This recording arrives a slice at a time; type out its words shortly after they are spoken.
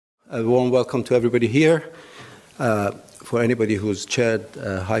A warm welcome to everybody here. For anybody who's chaired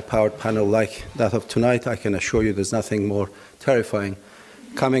a high-powered panel like that of tonight, I can assure you there's nothing more terrifying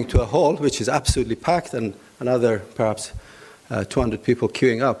coming to a hall which is absolutely packed and another perhaps 200 people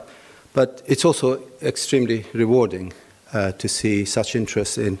queuing up. But it's also extremely rewarding to see such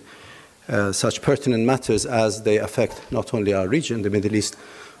interest in such pertinent matters as they affect not only our region, the Middle East,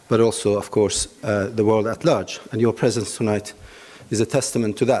 but also, of course, the world at large. And your presence tonight is a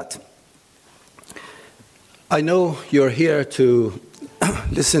testament to that. I know you're here to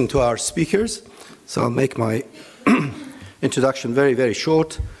listen to our speakers, so I'll make my introduction very, very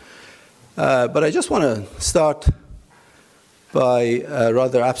short. But I just want to start by a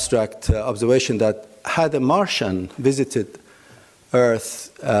rather abstract observation that had a Martian visited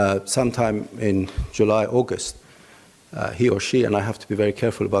Earth sometime in July, August, he or she, and I have to be very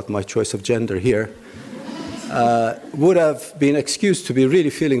careful about my choice of gender here, would have been excused to be really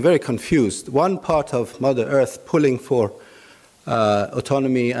feeling very confused. One part of Mother Earth pulling for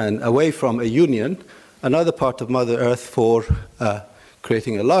autonomy and away from a union, another part of Mother Earth for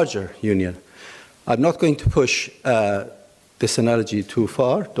creating a larger union. I'm not going to push this analogy too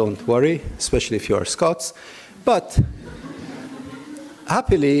far, don't worry, especially if you are Scots, but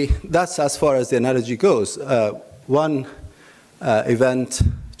happily, that's as far as the analogy goes. One event,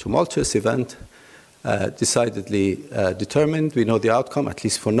 tumultuous event, decidedly determined. We know the outcome, at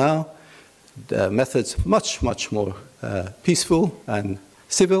least for now. The methods much, much more peaceful and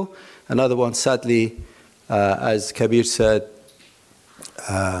civil. Another one, sadly, as Kabir said,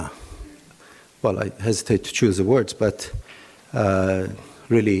 well, I hesitate to choose the words, but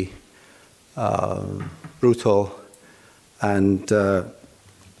really brutal and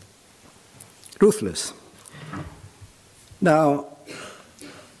ruthless. Now,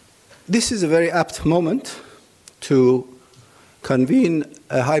 this is a very apt moment to convene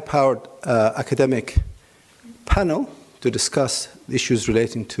a high-powered academic panel to discuss issues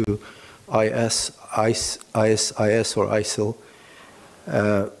relating to ISIS or ISIL,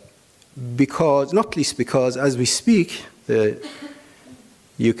 because, not least because, as we speak, the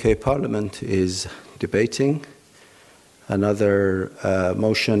UK Parliament is debating another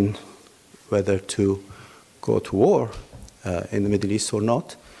motion whether to go to war in the Middle East or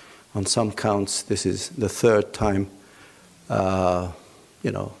not. On some counts, this is the third time, an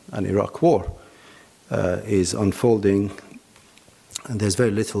Iraq war is unfolding, and there's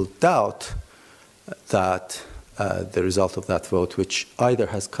very little doubt that the result of that vote, which either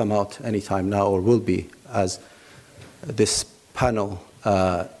has come out any time now or will be as this panel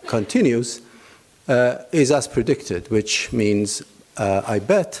continues, is as predicted, which means I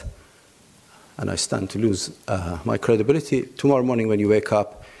bet, and I stand to lose my credibility, tomorrow morning when you wake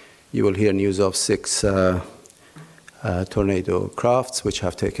up, you will hear news of 6 tornado crafts which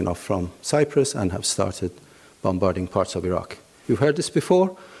have taken off from Cyprus and have started bombarding parts of Iraq. You've heard this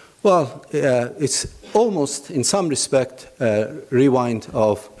before? Well, it's almost, in some respect, a rewind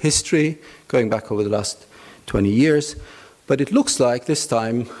of history, going back over the last 20 years. But it looks like this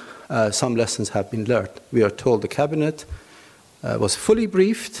time some lessons have been learned. We are told the cabinet was fully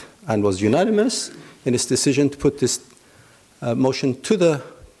briefed and was unanimous in its decision to put this motion to the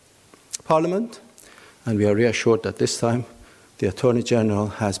Parliament, and we are reassured that this time the Attorney General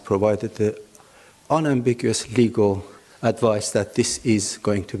has provided the unambiguous legal advice that this is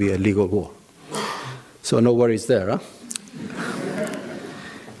going to be a legal war. So no worries there, huh?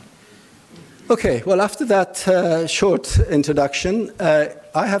 Okay, well, after that short introduction,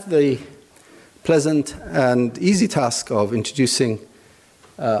 I have the pleasant and easy task of introducing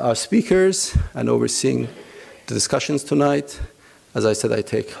our speakers and overseeing the discussions tonight. As I said, I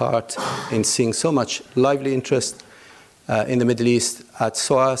take heart in seeing so much lively interest in the Middle East at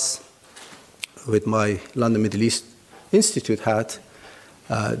SOAS with my London Middle East Institute hat.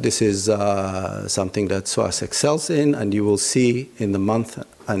 This is something that SOAS excels in, and you will see in the month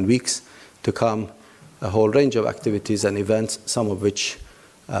and weeks to come a whole range of activities and events, some of which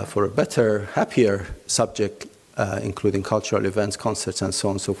for a better, happier subject, including cultural events, concerts, and so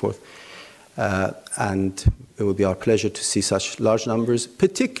on and so forth. And it will be our pleasure to see such large numbers,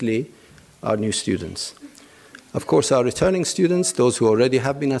 particularly our new students. Of course, our returning students, those who already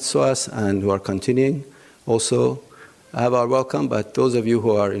have been at SOAS and who are continuing, also have our welcome. But those of you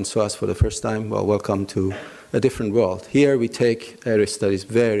who are in SOAS for the first time, well, welcome to a different world. Here we take area studies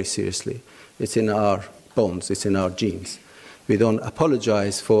very seriously. It's in our bones, it's in our genes. We don't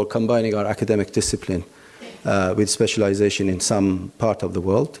apologize for combining our academic discipline with specialization in some part of the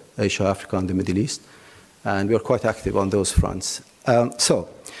world, Asia, Africa, and the Middle East. And we are quite active on those fronts.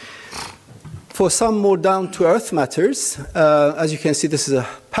 For some more down-to-earth matters, as you can see, this is a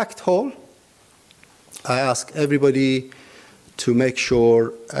packed hall. I ask everybody to make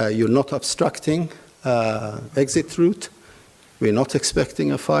sure you're not obstructing exit route. We're not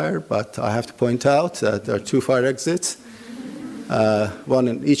expecting a fire, but I have to point out that there are 2 fire exits, one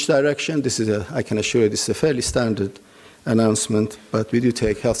in each direction. I can assure you this is a fairly standard announcement, but we do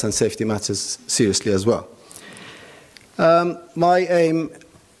take health and safety matters seriously as well. My aim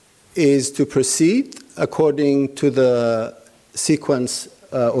is to proceed according to the sequence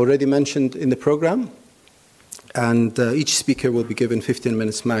already mentioned in the program, and each speaker will be given 15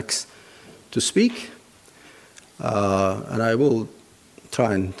 minutes max to speak, and I will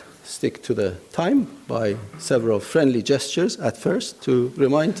try and stick to the time by several friendly gestures at first to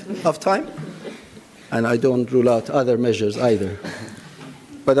remind of time. And I don't rule out other measures either.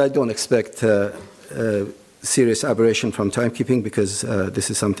 But I don't expect serious aberration from timekeeping, because this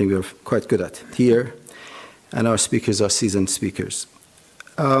is something we're quite good at here, and our speakers are seasoned speakers.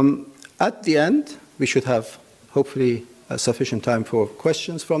 At the end, we should have hopefully sufficient time for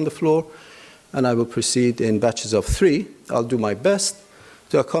questions from the floor, and I will proceed in batches of 3. I'll do my best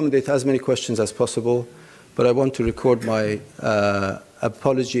to accommodate as many questions as possible, but I want to record my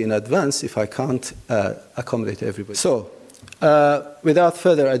apology in advance if I can't accommodate everybody. So, without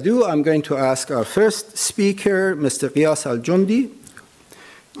further ado, I'm going to ask our first speaker, Mr. Ghias Aljundi,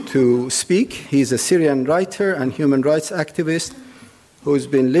 to speak. He's a Syrian writer and human rights activist who's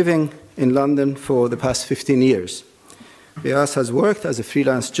been living in London for the past 15 years. Ghias has worked as a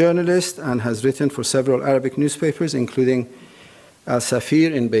freelance journalist and has written for several Arabic newspapers, including Al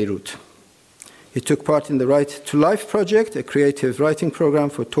Safir in Beirut. He took part in the Right to Life project, a creative writing program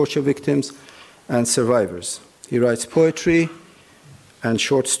for torture victims and survivors. He writes poetry and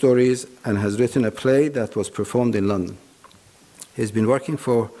short stories and has written a play that was performed in London. He's been working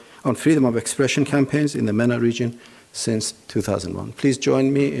on freedom of expression campaigns in the MENA region since 2001. Please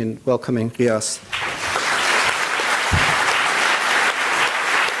join me in welcoming Ghias.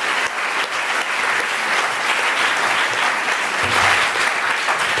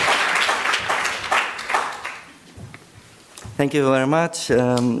 Thank you very much.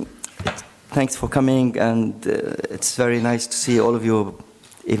 Thanks for coming, and it's very nice to see all of you.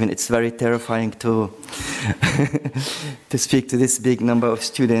 Even it's very terrifying to to speak to this big number of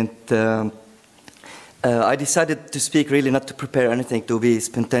students. I decided to speak really not to prepare anything, to be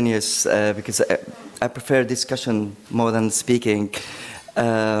spontaneous, because I prefer discussion more than speaking.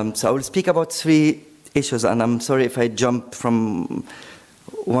 So I will speak about 3 issues, and I'm sorry if I jump from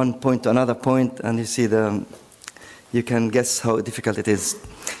one point to another point, and you can guess how difficult it is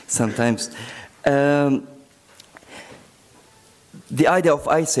sometimes. The idea of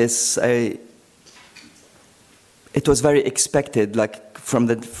ISIS, it was very expected, like from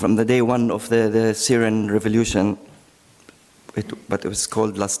the day one of the Syrian revolution. But it was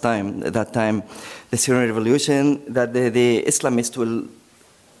called at that time, the Syrian revolution, that the Islamists will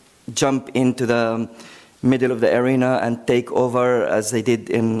jump into the middle of the arena and take over, as they did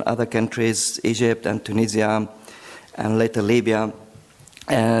in other countries, Egypt and Tunisia, and later Libya.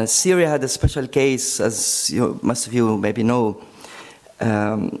 Syria had a special case, as most of you maybe know.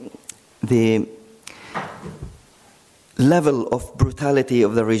 The level of brutality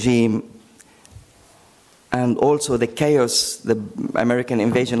of the regime, and also the chaos the American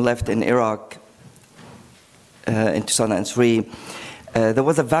invasion left in Iraq in 2003. There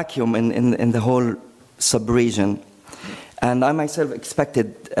was a vacuum in the whole sub-region. And I myself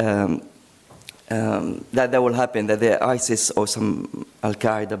expected that will happen, that the ISIS or some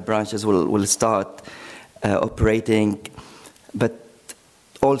Al-Qaeda branches will start operating. But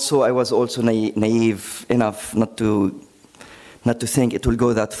also, I was also naive enough not to think it will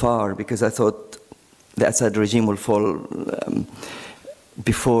go that far, because I thought the Assad regime will fall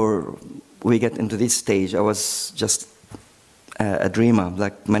before we get into this stage. I was just a dreamer,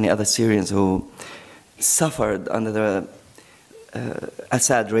 like many other Syrians who suffered under the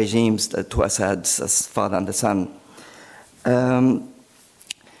Assad regimes, the 2 Assads, as father and the son.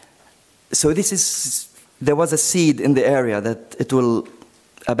 So there was a seed in the area that it will,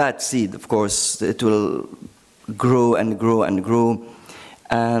 a bad seed, of course, it will grow and grow and grow.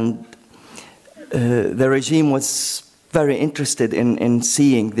 And the regime was very interested in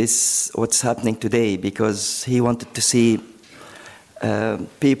seeing this, what's happening today, because he wanted to see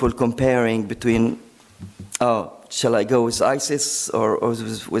people comparing between, oh, shall I go with ISIS or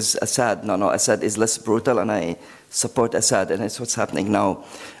with Assad? No, Assad is less brutal, and I support Assad, and it's what's happening now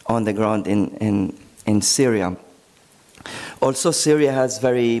on the ground in Syria. Also, Syria has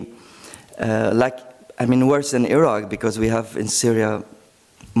very, worse than Iraq, because we have in Syria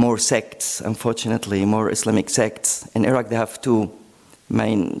more sects, unfortunately, more Islamic sects. In Iraq, they have 2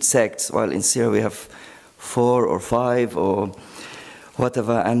 main sects, while in Syria we have 4 or 5 or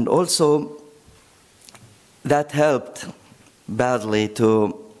whatever. And also that helped badly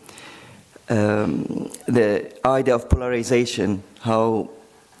to the idea of polarization, how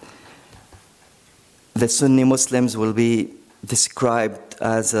the Sunni Muslims will be described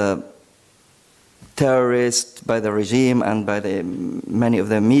as a terrorist by the regime and by many of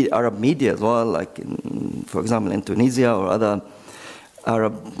the Arab media as well, like for example in Tunisia or other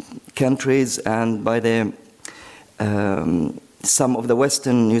Arab countries, and by some of the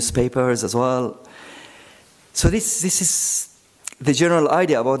Western newspapers as well. So this is the general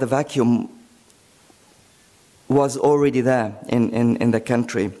idea about the vacuum was already there in the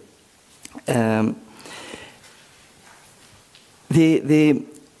country.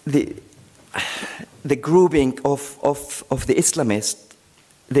 The grouping of the Islamists,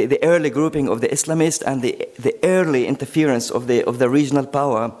 the early grouping of the Islamists, and the early interference of the regional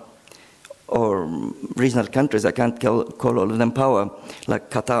power or regional countries, I can't call all of them power, like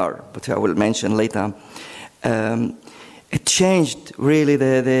Qatar, but I will mention later. It changed really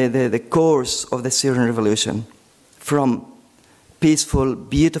the course of the Syrian revolution from peaceful,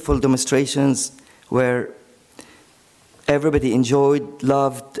 beautiful demonstrations where everybody enjoyed,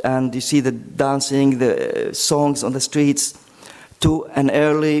 loved, and you see the dancing, the songs on the streets, to an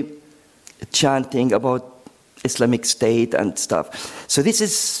early chanting about Islamic State and stuff. So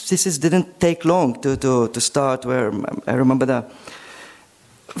this didn't take long to start. Where I remember the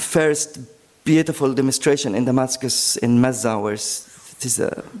first beautiful demonstration in Damascus, in Mazza, where it is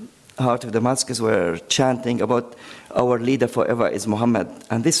the heart of Damascus, were chanting about our leader forever is Muhammad,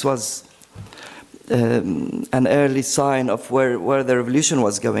 and this was an early sign of where the revolution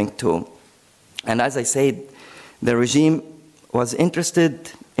was going to. And as I said, the regime was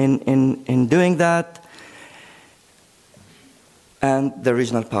interested in doing that, and the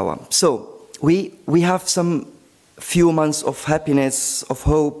regional power. So we have some few months of happiness, of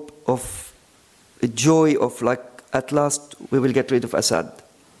hope, of joy, of like at last we will get rid of Assad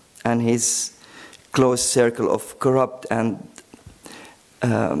and his close circle of corrupt and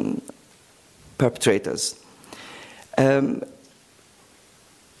perpetrators. The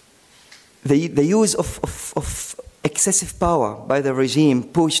use of excessive power by the regime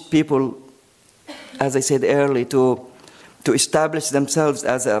pushed people, as I said earlier, to establish themselves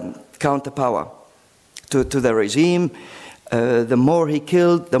as a counterpower to the regime. The more he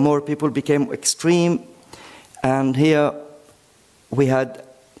killed, the more people became extreme. And here we had,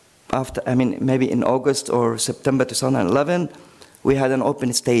 after, I mean, maybe in August or September 2011, we had an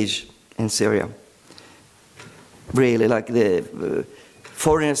open stage in Syria. Really, like the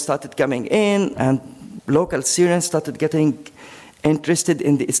foreigners started coming in, and local Syrians started getting interested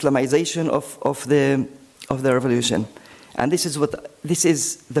in the Islamization of the revolution. And this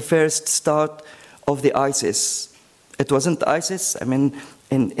is the first start of the ISIS. It wasn't ISIS. I mean,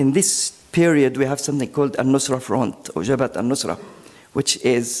 in this period, we have something called Al-Nusra Front, or Jabhat al-Nusra, which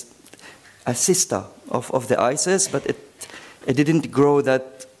is a sister of the ISIS, but it didn't grow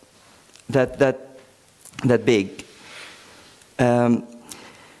that big.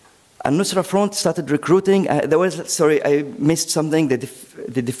 Al-Nusra Front started recruiting. Sorry, I missed something. The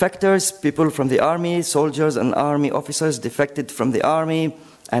defectors, people from the army, soldiers and army officers defected from the army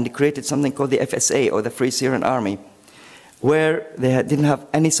and created something called the FSA, or the Free Syrian Army, where they didn't have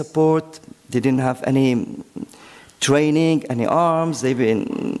any support, they didn't have any training, any arms. They've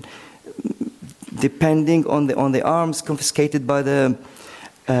been depending on the arms confiscated by the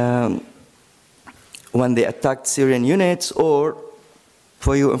when they attacked Syrian units, or,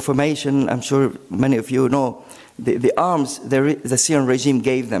 for your information, I'm sure many of you know, the arms the Syrian regime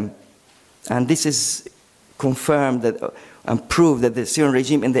gave them. And this is confirmed and proved that the Syrian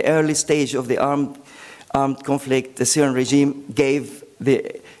regime, in the early stage of the armed conflict, the Syrian regime gave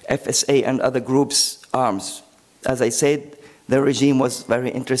the FSA and other groups arms. As I said, the regime was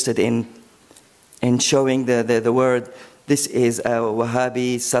very interested in showing the word, this is a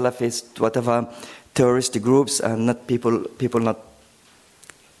Wahhabi, Salafist, whatever, terrorist groups, and not people not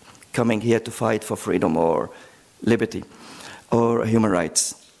coming here to fight for freedom or liberty or human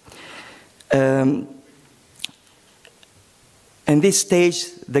rights. In this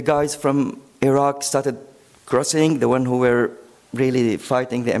stage, the guys from Iraq started crossing, the one who were really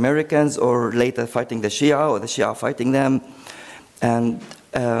fighting the Americans, or later fighting the Shia, or the Shia fighting them. And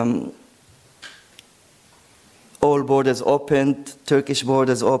all borders opened, Turkish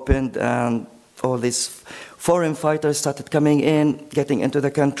borders opened, and all these foreign fighters started coming in, getting into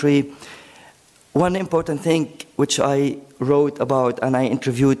the country. One important thing which I wrote about and I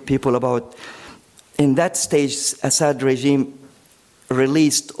interviewed people about, in that stage, Assad regime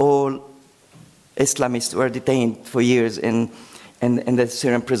released all Islamists who were detained for years in the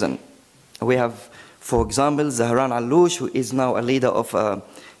Syrian prison. We have, for example, Zanan Aljundi, who is now a leader of a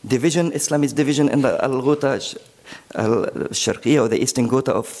division, Islamist division in the Al-Ghouta al-Sharqiyya, or the eastern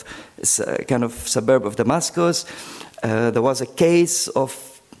Ghouta of kind of suburb of Damascus. There was a case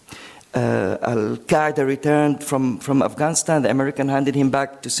of Al-Qaeda returned from Afghanistan. The American handed him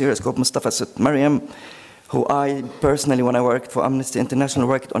back to Syria. It's called Mustafa Mariam, who I personally, when I worked for Amnesty International,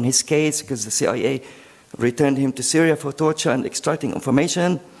 worked on his case because the CIA returned him to Syria for torture and extracting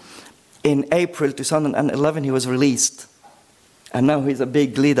information. In April 2011, he was released. And now he's a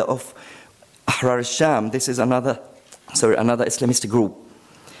big leader of Ahrar al-Sham. This is another Islamist group.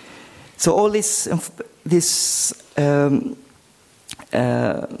 So all these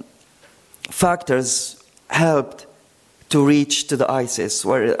factors helped to reach to the ISIS,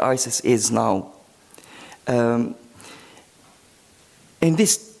 where ISIS is now. In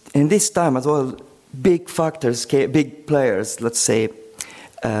this time as well, big factors, big players, let's say,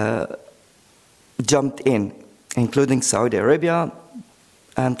 jumped in, including Saudi Arabia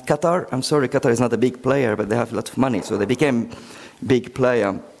and Qatar. I'm sorry, Qatar is not a big player, but they have a lot of money, so they became big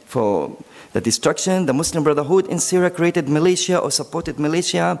player for the destruction. The Muslim Brotherhood in Syria created militia or supported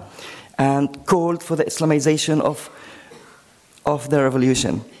militia and called for the Islamization of the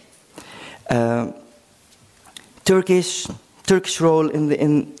revolution. Turkish role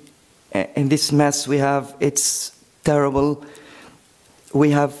in this mess we have, it's terrible.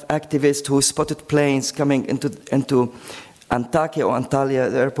 We have activists who spotted planes coming into Antakya or Antalya,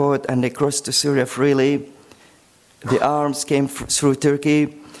 the airport, and they crossed to Syria freely. The arms came through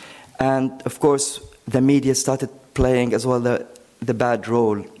Turkey, and of course the media started playing as well the bad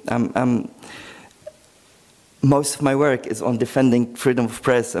role. Most of my work is on defending freedom of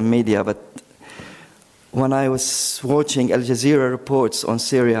press and media, but when I was watching Al Jazeera reports on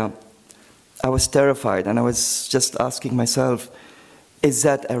Syria, I was terrified, and I was just asking myself, is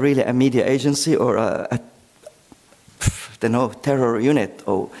that really a media agency or a terror unit,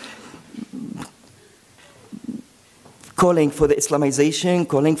 or calling for the Islamization,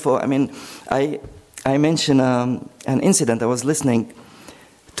 calling for, I mean, I mentioned an incident. I was listening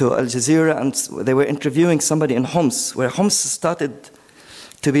to Al Jazeera, and they were interviewing somebody in Homs, where Homs started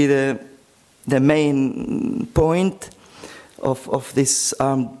to be the main point of this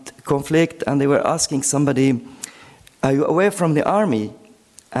armed conflict, and they were asking somebody, are you away from the army?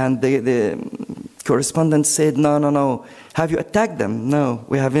 And the correspondent said, no. Have you attacked them? No,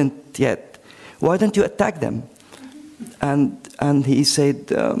 we haven't yet. Why don't you attack them? And he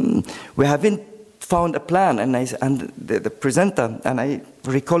said, we haven't found a plan. And the presenter, and I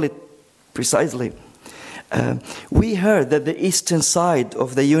recall it precisely, we heard that the eastern side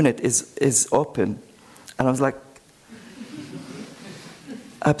of the unit is open. And I was like,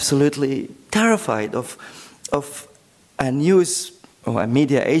 absolutely terrified of a news or a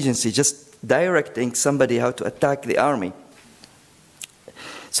media agency just directing somebody how to attack the army.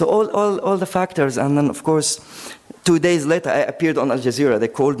 So all the factors, and then of course 2 days later I appeared on Al Jazeera. They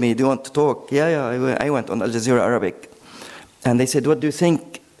called me, do you want to talk? Yeah, I went on Al Jazeera Arabic. And they said, what do you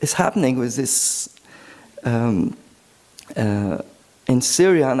think is happening with this in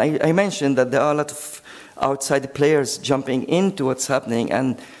Syria? And I mentioned that there are a lot of outside players jumping into what's happening,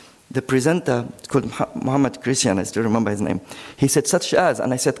 and the presenter, called Muhammad Christian, I still remember his name, he said, such as,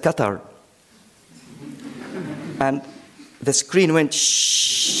 and I said, Qatar. And the screen went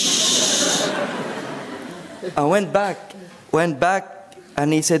shh. I went back,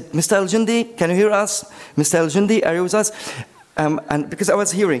 and he said, Mr. Aljundi, can you hear us? Mr. Aljundi, are you with us? And because I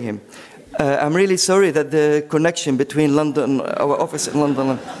was hearing him, I'm really sorry that the connection between London, our office in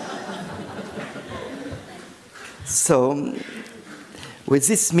London. So, with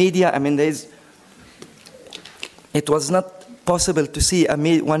this media, I mean, it was not possible to see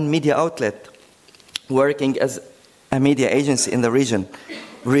one media outlet working as a media agency in the region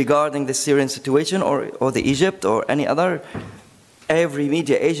regarding the Syrian situation or the Egypt or any other. Every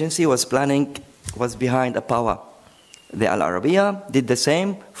media agency was behind a power. The Al Arabiya did the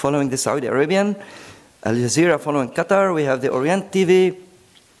same, following the Saudi Arabian. Al Jazeera following Qatar. We have the Oriental TV,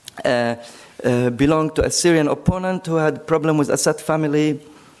 belonged to a Syrian opponent who had a problem with Assad family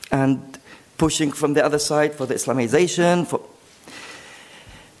and pushing from the other side for the Islamization.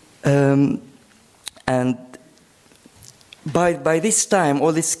 And by this time,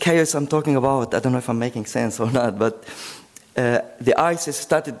 all this chaos I'm talking about, I don't know if I'm making sense or not, but the ISIS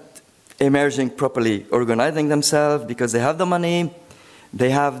started emerging properly, organizing themselves because they have the money, they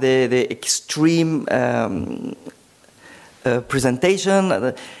have the extreme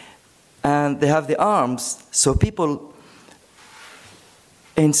presentation, and they have the arms. So people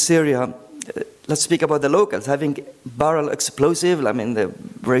in Syria, let's speak about the locals, having barrel explosive. I mean, the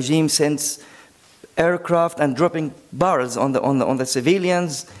regime sends aircraft and dropping barrels on the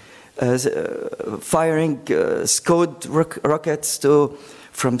civilians, firing Scud rockets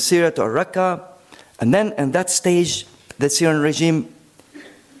from Syria to Raqqa. And then in that stage, the Syrian regime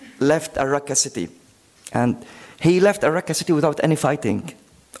left Raqqa city. And he left Raqqa city without any fighting,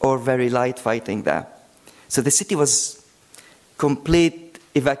 or very light fighting there. So the city was complete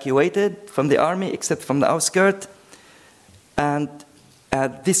evacuated from the army, except from the outskirts. And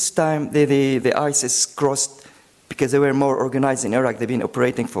at this time, the ISIS crossed, because they were more organized in Iraq. They've been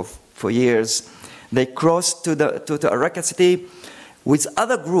operating for years. They crossed to Raqqa city with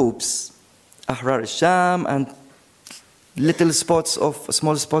other groups, Ahrar al-Sham and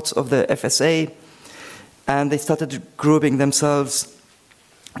small spots of the FSA. And they started grouping themselves,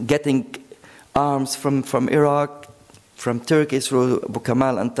 getting arms from Iraq, from Turkey through Abu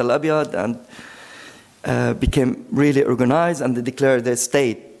Kamal and Tel Abyad, and became really organized, and they declared their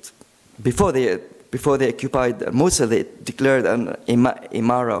state. Before they occupied Mosul, they declared an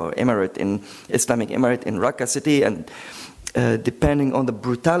Imara or Emirate, Islamic Emirate in Raqqa city, and depending on the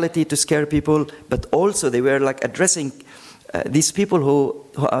brutality to scare people, but also they were like addressing these people who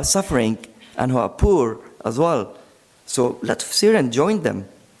are suffering and who are poor as well. So a lot of Syrians joined them,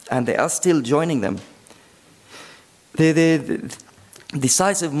 and they are still joining them. The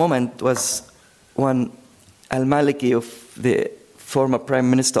decisive moment was when al-Maliki, of the former prime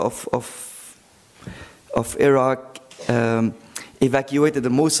minister of Iraq, evacuated the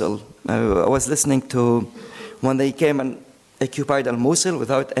Mosul. I was listening to when they came and occupied al-Mosul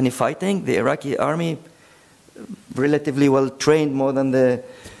without any fighting. The Iraqi army, relatively well trained, more than the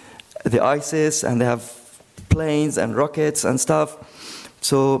ISIS, and they have planes and rockets and stuff.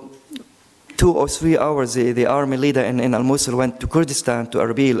 So 2 or 3 hours, the army leader in al-Mosul went to Kurdistan, to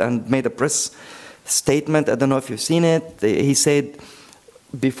Erbil, and made a press statement. I don't know if you've seen it. He said,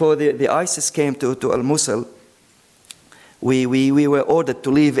 before the ISIS came to al-Mosul, we were ordered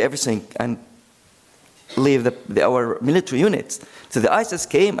to leave everything and leave our military units. So the ISIS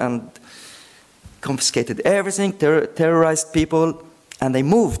came and confiscated everything, terrorized people, and they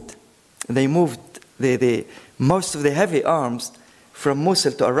moved. They moved most of the heavy arms from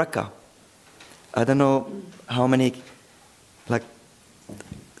Mosul to Raqqa. I don't know how many, like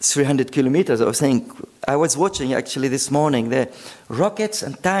 300 kilometers. I was watching actually this morning the rockets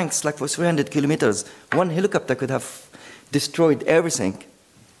and tanks, like for 300 kilometers. One helicopter could have destroyed everything.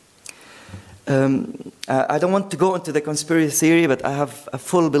 I don't want to go into the conspiracy theory, but I have a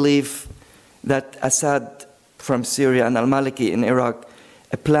full belief that Assad from Syria and al-Maliki in Iraq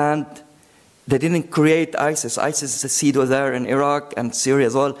planned. They didn't create ISIS. ISIS, the seed was there in Iraq and Syria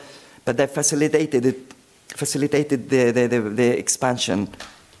as well, but they facilitated the expansion.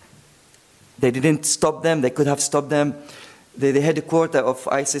 They didn't stop them. They could have stopped them. The headquarters of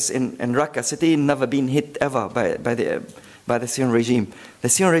ISIS in Raqqa city never been hit ever by the Syrian regime. The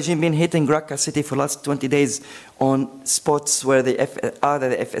Syrian regime been hitting Raqqa city for the last 20 days on spots where either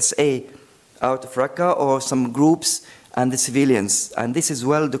the FSA out of Raqqa or some groups and the civilians. And this is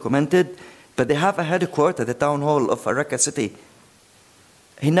well documented. But they have a headquarters, the town hall of Raqqa city.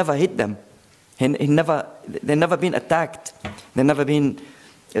 He never hit them. They never been attacked. They never been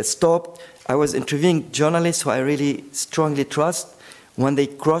stopped. I was interviewing journalists who I really strongly trust when they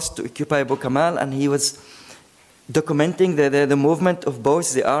crossed to occupy Abu Kamal, and he was documenting the movement of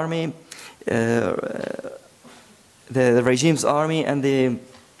both the army, the regime's army, and the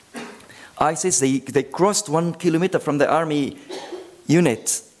ISIS. They crossed 1 kilometer from the army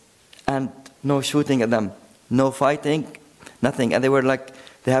units, and no shooting at them, no fighting, nothing. And they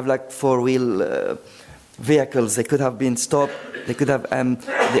have like 4-wheel vehicles. They could have been stopped. They could have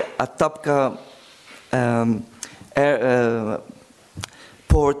the Atapka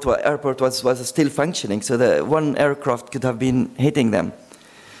airport was still functioning, so the one aircraft could have been hitting them.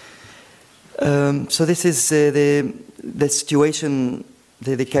 So this is the situation,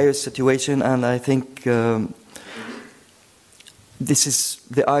 the chaos situation, and I think this is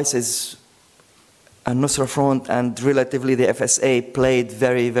the ISIS and Nusra Front, and relatively the FSA played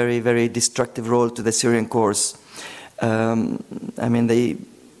very, very, very destructive role to the Syrian cause. I mean,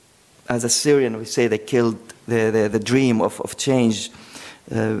 as a Syrian, we say they killed the dream of change.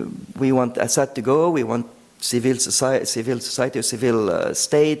 We want Assad to go. We want civil society, a civil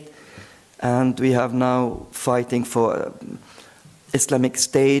state, and we have now fighting for Islamic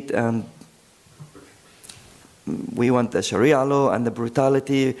State, and we want the Sharia law, and the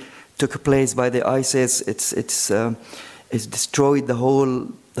brutality took place by the ISIS. It's destroyed the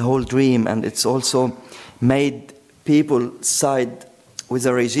whole dream, and it's also made people side with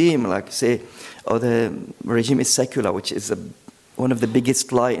a regime, like say, or the regime is secular, which is one of the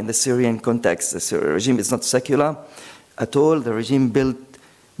biggest lie in the Syrian context. The regime is not secular at all. The regime built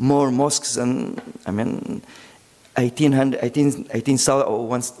more mosques than, I mean,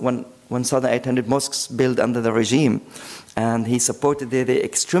 1,800 mosques built under the regime. And he supported the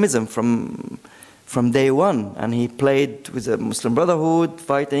extremism from day one. And he played with the Muslim Brotherhood,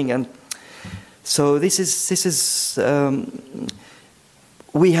 fighting. And so this is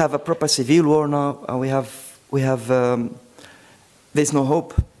we have a proper civil war now. And there's no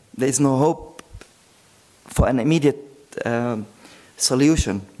hope. There's no hope for an immediate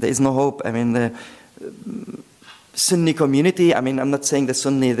solution. There is no hope. I mean, the Sunni community, I mean, I'm not saying the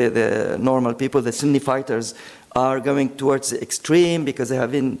Sunni, the normal people, the Sunni fighters are going towards the extreme because they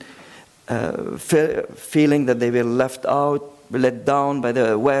have been feeling that they were left out, let down by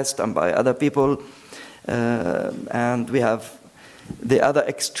the West and by other people. And we have the other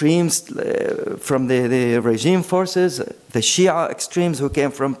extremes from the regime forces, the Shia extremes who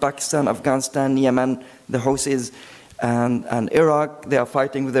came from Pakistan, Afghanistan, Yemen, the Houthis, and Iraq. They are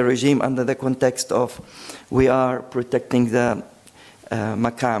fighting with the regime under the context of we are protecting the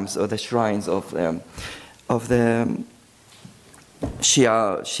maqams or the shrines of the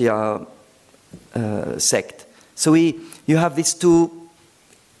Shia sect. So you have these two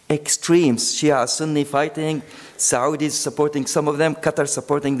extremes, Shia Sunni fighting, Saudis supporting some of them, Qatar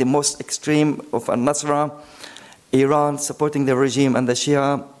supporting the most extreme of al-Nusra, Iran supporting the regime and the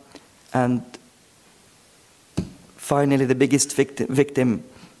Shia, and finally the biggest victims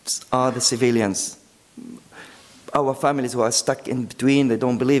are the civilians. Our families who are stuck in between, they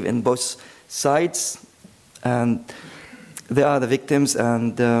don't believe in both sides, and they are the victims.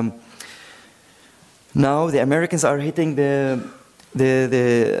 And now the Americans are hitting the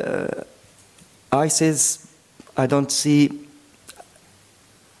ISIS. I don't see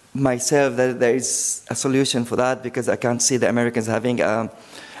myself that there is a solution for that because I can't see the Americans having a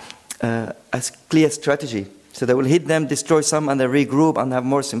clear strategy. So they will hit them, destroy some, and they regroup and have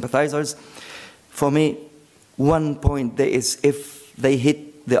more sympathizers. For me, one point there is if they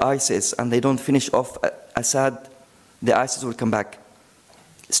hit the ISIS and they don't finish off Assad, the ISIS will come back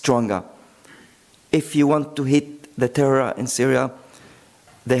stronger. If you want to hit the terror in Syria,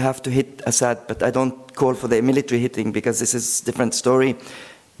 they have to hit Assad, but I don't call for the military hitting because this is a different story.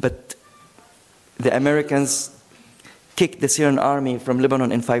 But the Americans kicked the Syrian army from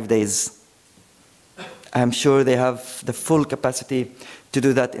Lebanon in 5 days. I'm sure they have the full capacity to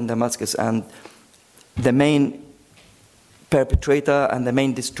do that in Damascus. And the main perpetrator and the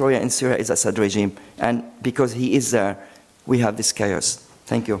main destroyer in Syria is Assad regime. And because he is there, we have this chaos.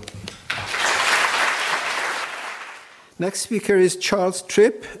 Thank you. Next speaker is Charles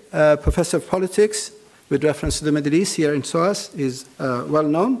Tripp, professor of politics with reference to the Middle East here in SOAS. Is well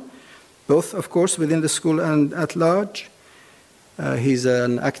known, both, of course, within the school and at large. He's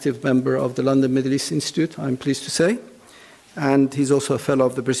an active member of the London Middle East Institute, I'm pleased to say, and he's also a fellow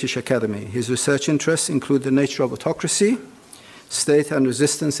of the British Academy. His research interests include the nature of autocracy, state and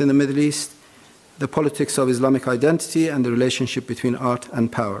resistance in the Middle East, the politics of Islamic identity, and the relationship between art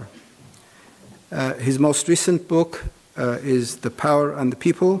and power. His most recent book is The Power and the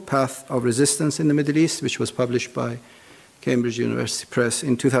People, Path of Resistance in the Middle East, which was published by Cambridge University Press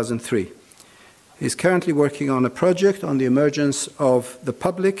in 2003. He's currently working on a project on the emergence of the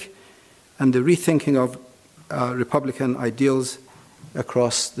public and the rethinking of Republican ideals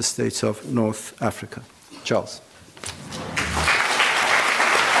across the states of North Africa. Charles.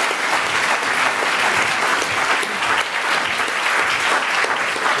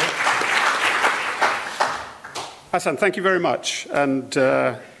 Hassan, thank you very much. And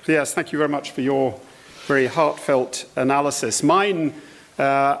yes, thank you very much for your very heartfelt analysis. Mine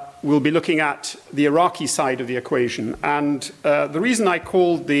will be looking at the Iraqi side of the equation. And the reason I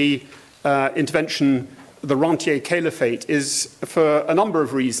called the intervention the Rentier Caliphate is for a number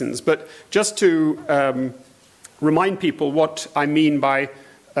of reasons. But just to remind people what I mean by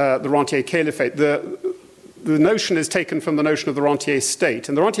the Rentier Caliphate, the notion is taken from the notion of the rentier state.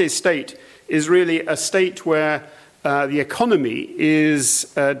 And the rentier state is really a state where the economy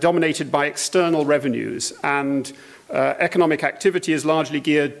is dominated by external revenues, and economic activity is largely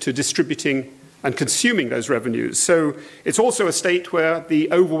geared to distributing and consuming those revenues. So it's also a state where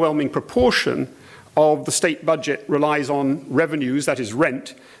the overwhelming proportion of the state budget relies on revenues, that is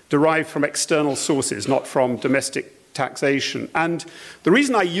rent, derived from external sources, not from domestic taxation. And the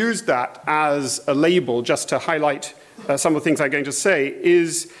reason I used that as a label, just to highlight some of the things I'm going to say,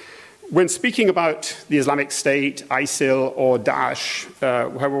 is when speaking about the Islamic State, ISIL, or Daesh,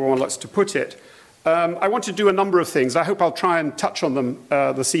 however one likes to put it, I want to do a number of things. I hope I'll try and touch on them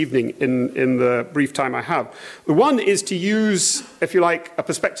this evening in the brief time I have. The one is to use, if you like, a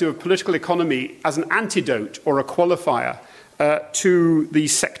perspective of political economy as an antidote or a qualifier to the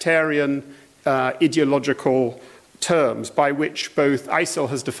sectarian ideological terms by which both ISIL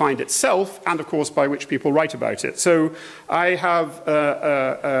has defined itself and, of course, by which people write about it. So I have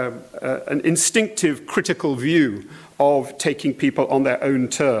an instinctive critical view of taking people on their own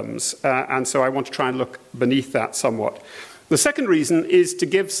terms, and so I want to try and look beneath that somewhat. The second reason is to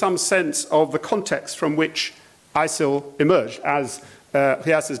give some sense of the context from which ISIL emerged. As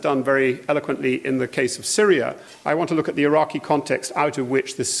Ghias has done very eloquently in the case of Syria, I want to look at the Iraqi context out of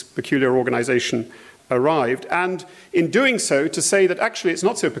which this peculiar organization arrived, and in doing so to say that actually it's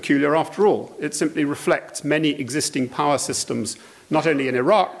not so peculiar after all. It simply reflects many existing power systems, not only in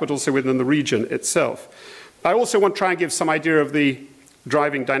Iraq but also within the region itself. I also want to try and give some idea of the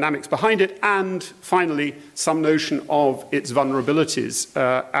driving dynamics behind it, and finally some notion of its vulnerabilities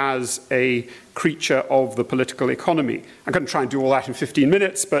as a creature of the political economy. I'm going to try and do all that in 15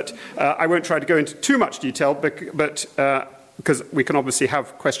 minutes, but I won't try to go into too much detail, because we can obviously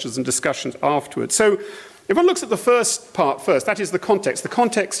have questions and discussions afterwards. So if one looks at the first part first, that is the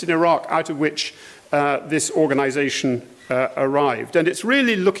context in Iraq out of which this organization arrived. And it's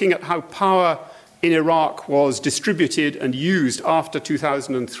really looking at how power in Iraq was distributed and used after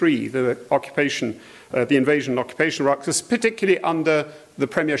 2003, the occupation, the invasion and occupation of Iraq, particularly under the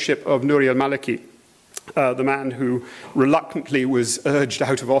premiership of Nouri al-Maliki, the man who reluctantly was urged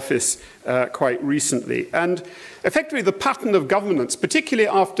out of office quite recently. And effectively the pattern of governance, particularly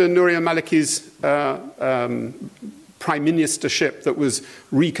after Nouri al-Maliki's prime ministership that was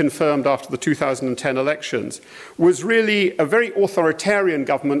reconfirmed after the 2010 elections, was really a very authoritarian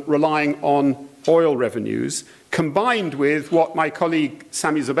government relying on oil revenues, combined with what my colleague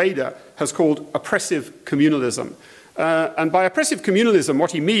Sami Zubaydah has called oppressive communalism. And by oppressive communalism, what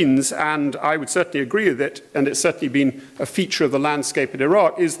he means, and I would certainly agree with it, and it's certainly been a feature of the landscape in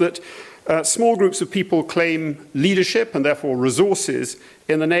Iraq, is that small groups of people claim leadership and therefore resources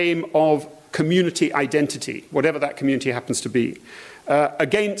in the name of community identity, whatever that community happens to be,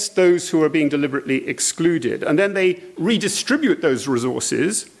 against those who are being deliberately excluded. And then they redistribute those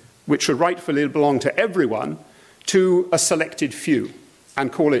resources, which should rightfully belong to everyone, to a selected few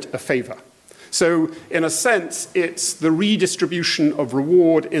and call it a favor. So in a sense, it's the redistribution of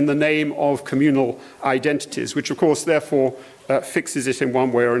reward in the name of communal identities, which of course therefore fixes it in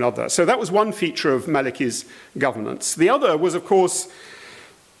one way or another. So that was one feature of Maliki's governance. The other was, of course,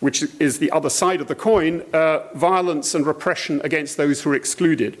 which is the other side of the coin, violence and repression against those who are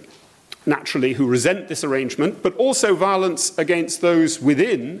excluded, naturally who resent this arrangement, but also violence against those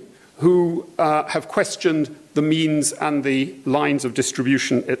within who have questioned the means and the lines of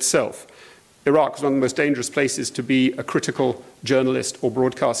distribution itself. Iraq was one of the most dangerous places to be a critical journalist or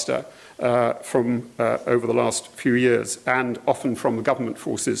broadcaster from over the last few years, and often from the government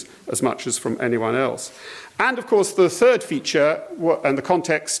forces as much as from anyone else. And of course, the third feature and the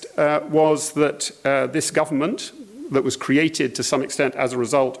context was that this government, that was created to some extent as a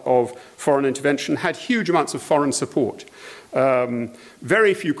result of foreign intervention, had huge amounts of foreign support.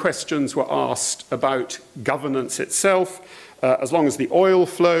 Very few questions were asked about governance itself. As long as the oil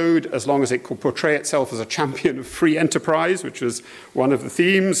flowed, as long as it could portray itself as a champion of free enterprise, which was one of the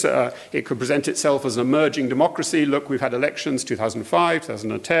themes, it could present itself as an emerging democracy. Look, we've had elections 2005,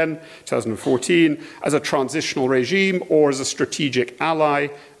 2010, 2014, as a transitional regime or as a strategic ally.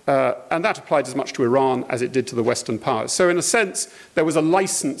 And that applied as much to Iran as it did to the Western powers. So in a sense, there was a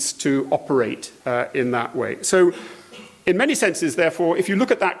license to operate in that way. So in many senses, therefore, if you look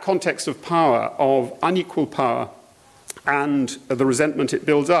at that context of power, of unequal power, and the resentment it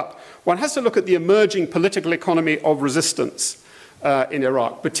builds up, one has to look at the emerging political economy of resistance in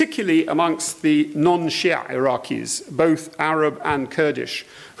Iraq, particularly amongst the non-Shia Iraqis, both Arab and Kurdish,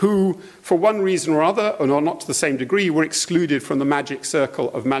 who, for one reason or other, or not to the same degree, were excluded from the magic circle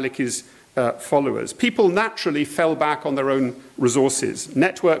of Maliki's followers. People naturally fell back on their own resources,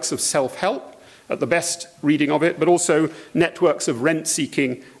 networks of self-help, at the best reading of it, but also networks of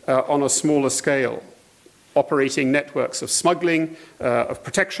rent-seeking on a smaller scale, operating networks of smuggling, of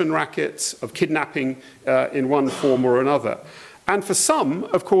protection rackets, of kidnapping in one form or another. And for some,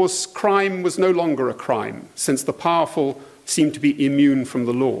 of course, crime was no longer a crime, since the powerful seemed to be immune from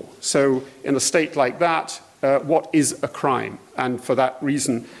the law. So in a state like that, what is a crime? And for that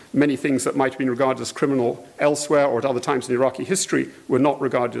reason, many things that might have been regarded as criminal elsewhere or at other times in Iraqi history were not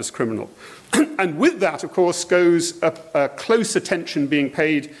regarded as criminal. And with that, of course, goes a close attention being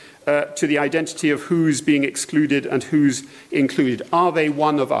paid to the identity of who's being excluded and who's included. Are they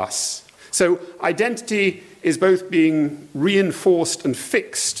one of us? So identity is both being reinforced and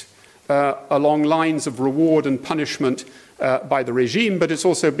fixed along lines of reward and punishment by the regime, but it's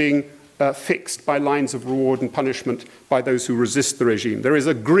also being fixed by lines of reward and punishment by those who resist the regime. There is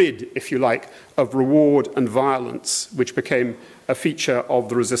a grid, if you like, of reward and violence, which became a feature of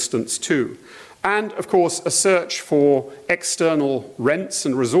the resistance too. And, of course, a search for external rents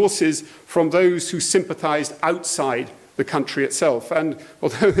and resources from those who sympathized outside the country itself. And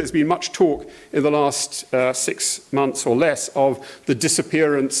although there's been much talk in the last 6 months or less of the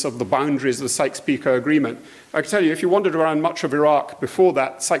disappearance of the boundaries of the Sykes-Picot Agreement, I can tell you, if you wandered around much of Iraq before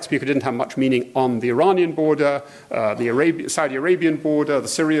that, Sykes-Picot didn't have much meaning on the Iranian border, the Saudi Arabian border, the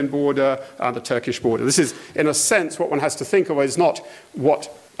Syrian border, and the Turkish border. This is, in a sense, what one has to think of is not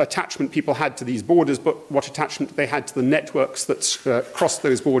what attachment people had to these borders, but what attachment they had to the networks that crossed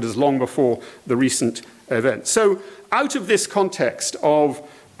those borders long before the recent event. So out of this context of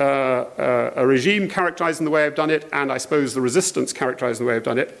a regime characterizing the way I've done it, and I suppose the resistance characterizing the way I've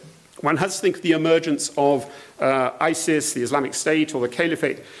done it, one has to think of the emergence of ISIS, the Islamic State, or the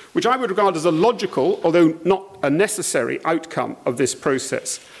Caliphate, which I would regard as a logical, although not a necessary, outcome of this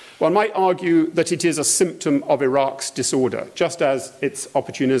process. One might argue that it is a symptom of Iraq's disorder, just as its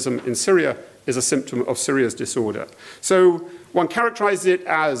opportunism in Syria is a symptom of Syria's disorder. So one characterizes it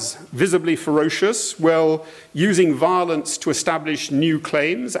as visibly ferocious, well, using violence to establish new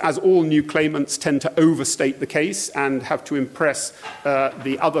claims, as all new claimants tend to overstate the case and have to impress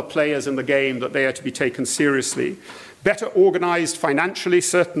the other players in the game that they are to be taken seriously. Better organized financially,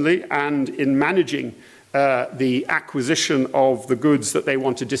 certainly, and in managing the acquisition of the goods that they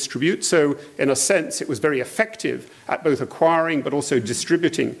want to distribute. So, in a sense, it was very effective at both acquiring but also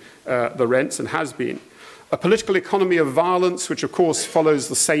distributing the rents, and has been. A political economy of violence, which, of course, follows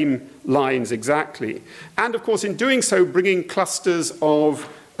the same lines exactly. And, of course, in doing so, bringing clusters of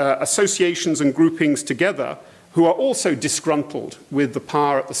associations and groupings together who are also disgruntled with the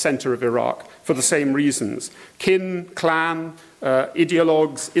power at the center of Iraq for the same reasons. Kin, clan,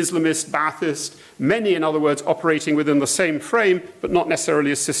 ideologues, Islamist, Ba'athist, many, in other words, operating within the same frame, but not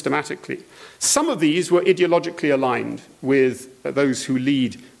necessarily as systematically. Some of these were ideologically aligned with those who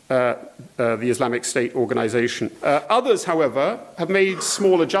lead the Islamic State organization. Others, however, have made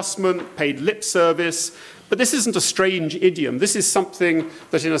small adjustment, paid lip service, but this isn't a strange idiom. This is something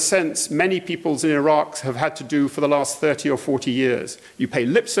that, in a sense, many peoples in Iraq have had to do for the last 30 or 40 years. You pay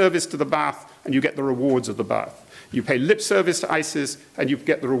lip service to the Ba'ath, and you get the rewards of the Ba'ath. You pay lip service to ISIS, and you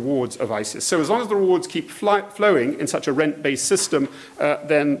get the rewards of ISIS. So as long as the rewards keep flowing in such a rent-based system,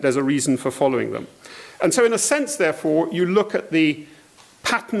 then there's a reason for following them. And so in a sense, therefore, you look at the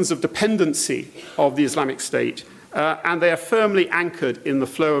patterns of dependency of the Islamic State, and they are firmly anchored in the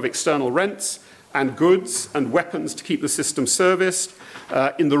flow of external rents and goods and weapons to keep the system serviced,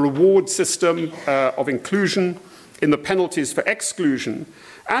 in the reward system of inclusion, in the penalties for exclusion,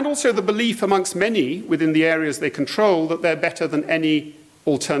 and also the belief amongst many within the areas they control that they're better than any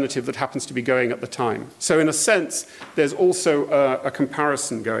alternative that happens to be going at the time. So in a sense, there's also a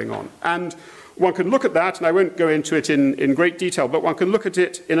comparison going on. And one can look at that, and I won't go into it in great detail, but one can look at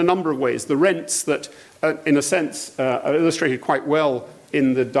it in a number of ways. The rents that, in a sense, are illustrated quite well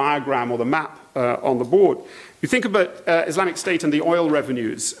in the diagram or the map on the board. You think about Islamic State and the oil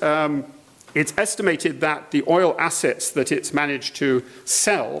revenues. It's estimated that the oil assets that it's managed to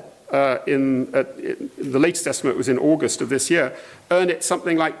sell, the latest estimate was in August of this year, earn it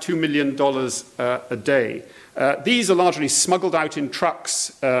something like $2 million a day. These are largely smuggled out in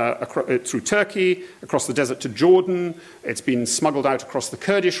trucks through Turkey, across the desert to Jordan. It's been smuggled out across the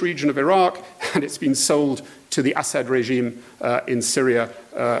Kurdish region of Iraq, and it's been sold to the Assad regime in Syria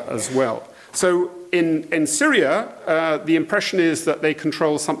as well. So in Syria, the impression is that they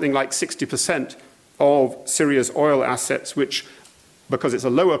control something like 60% of Syria's oil assets, which, because it's a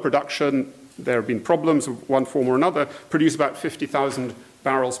lower production, there have been problems of one form or another, produce about 50,000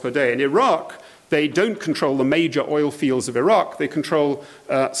 barrels per day. In Iraq, they don't control the major oil fields of Iraq. They control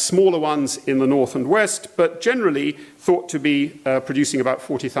smaller ones in the north and west, but generally thought to be producing about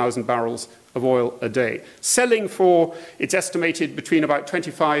 40,000 barrels of oil a day. Selling for, it's estimated, between about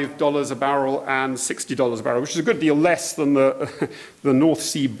 $25 a barrel and $60 a barrel, which is a good deal less than the North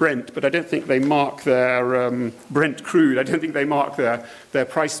Sea Brent, but I don't think they mark their Brent crude. I don't think they mark their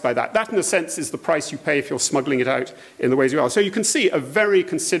price by that. That, in a sense, is the price you pay if you're smuggling it out in the ways you are. So you can see a very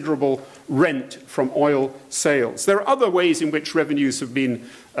considerable rent from oil sales. There are other ways in which revenues have been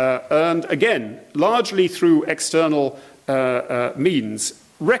earned, again, largely through external means,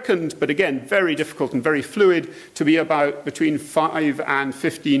 reckoned, but again, very difficult and very fluid, to be about between $5 and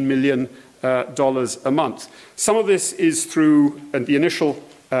 $15 million a month. Some of this is through the initial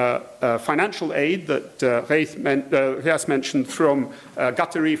financial aid that Ghias mentioned from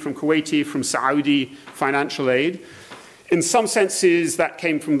Qatari, from Kuwaiti, from Saudi financial aid. In some senses, that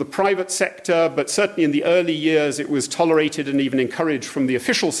came from the private sector, but certainly in the early years, it was tolerated and even encouraged from the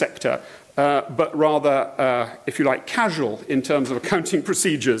official sector, but rather, if you like, casual in terms of accounting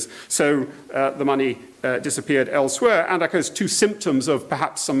procedures. So the money disappeared elsewhere. And I suppose two symptoms of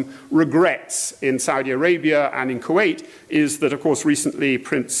perhaps some regrets in Saudi Arabia and in Kuwait is that, of course, recently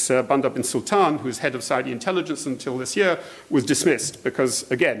Prince Bandar bin Sultan, who was head of Saudi intelligence until this year, was dismissed because,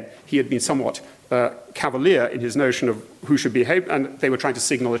 again, he had been somewhat cavalier in his notion of who should behave, and they were trying to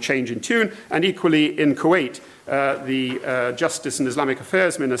signal a change in tune. And equally in Kuwait, the Justice and Islamic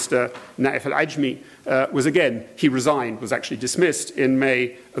Affairs Minister, Naif al-Ajmi, he resigned, was actually dismissed in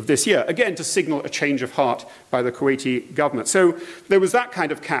May of this year, again to signal a change of heart by the Kuwaiti government. So there was that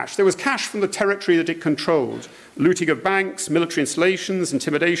kind of cash. There was cash from the territory that it controlled, looting of banks, military installations,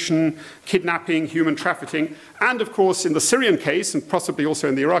 intimidation, kidnapping, human trafficking, and of course in the Syrian case, and possibly also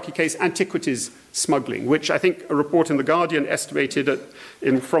in the Iraqi case, antiquities smuggling, which I think a report in The Guardian estimated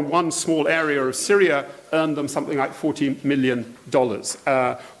from one small area of Syria earned them something like $40 million,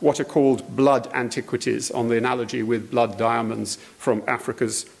 what are called blood antiquities, on the analogy with blood diamonds from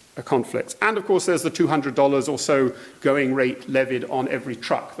Africa's conflicts. And of course there's the $200 or so going rate levied on every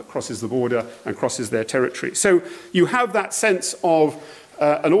truck that crosses the border and crosses their territory. So you have that sense of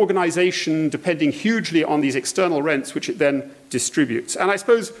an organization depending hugely on these external rents, which it then distributes. And I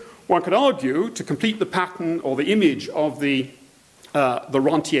suppose one could argue, to complete the pattern or the image of the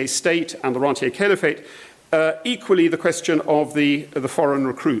rentier state and the rentier caliphate, equally the question of the foreign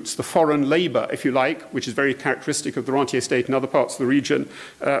recruits, the foreign labor, if you like, which is very characteristic of the rentier state in other parts of the region,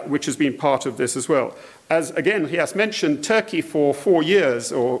 which has been part of this as well. As, again, he has mentioned, Turkey for 4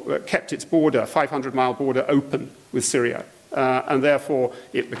 years kept its border, 500-mile border, open with Syria. And therefore,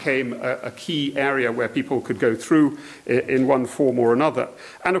 it became a key area where people could go through in one form or another.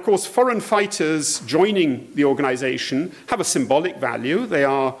 And of course, foreign fighters joining the organization have a symbolic value. They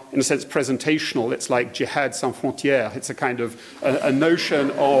are, in a sense, presentational. It's like jihad sans frontières. It's a kind of a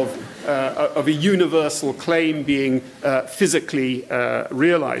notion of a universal claim being physically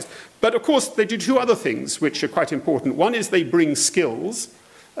realized. But of course, they do two other things which are quite important. One is they bring skills,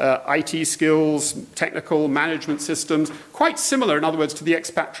 IT skills, technical management systems, quite similar, in other words, to the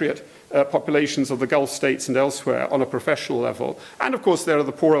expatriate populations of the Gulf states and elsewhere on a professional level. And of course, there are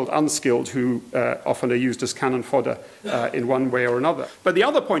the poor old unskilled who often are used as cannon fodder in one way or another. But the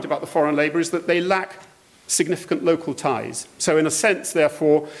other point about the foreign labor is that they lack significant local ties. So in a sense,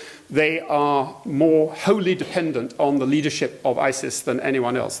 therefore, they are more wholly dependent on the leadership of ISIS than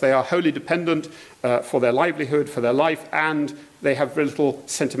anyone else. They are wholly dependent for their livelihood, for their life, and they have very little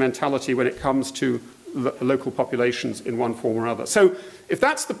sentimentality when it comes to the local populations in one form or another. So if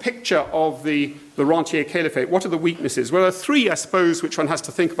that's the picture of the rentier caliphate, what are the weaknesses? Well, there are three, I suppose, which one has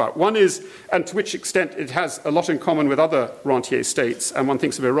to think about. One is, and to which extent it has a lot in common with other rentier states, and one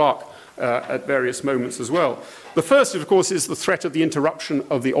thinks of Iraq at various moments as well. The first, of course, is the threat of the interruption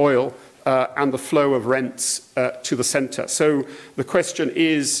of the oil and the flow of rents to the center. So the question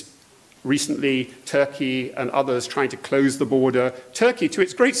is, recently, Turkey and others trying to close the border. Turkey, to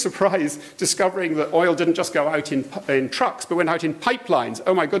its great surprise, discovering that oil didn't just go out in trucks, but went out in pipelines.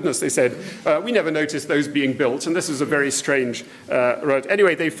 Oh my goodness, they said, we never noticed those being built, and this is a very strange road.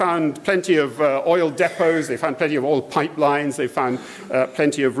 Anyway, they found plenty of oil depots, they found plenty of oil pipelines, they found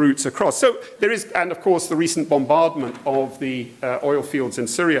plenty of routes across. So there is, and of course, the recent bombardment of the oil fields in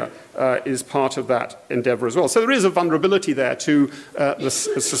Syria is part of that endeavor as well. So there is a vulnerability there to the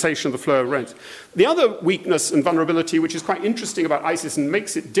cessation of the flow of rent. The other weakness and vulnerability, which is quite interesting about ISIS and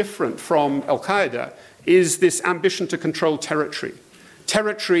makes it different from Al-Qaeda, is this ambition to control territory.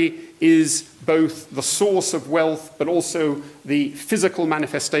 Territory is both the source of wealth, but also the physical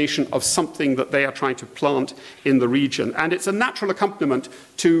manifestation of something that they are trying to plant in the region. And it's a natural accompaniment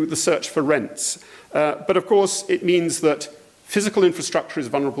to the search for rents. But of course, it means that physical infrastructure is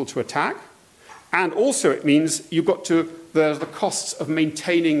vulnerable to attack. And also it means you've got to, there's the costs of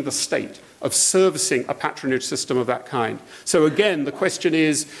maintaining the state, of servicing a patronage system of that kind. So again, the question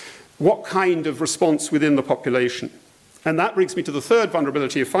is, what kind of response within the population? And that brings me to the third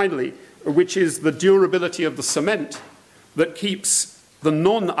vulnerability, finally, which is the durability of the cement that keeps the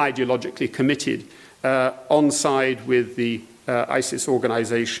non-ideologically committed on side with the ISIS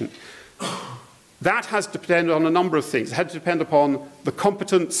organization. That has to depend on a number of things. It had to depend upon the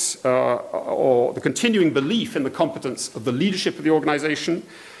competence or the continuing belief in the competence of the leadership of the organization,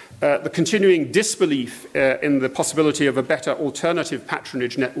 the continuing disbelief in the possibility of a better alternative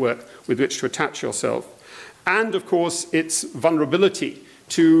patronage network with which to attach yourself, and of course its vulnerability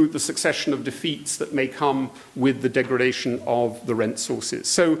to the succession of defeats that may come with the degradation of the rent sources.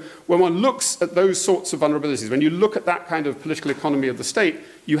 So when one looks at those sorts of vulnerabilities, when you look at that kind of political economy of the state,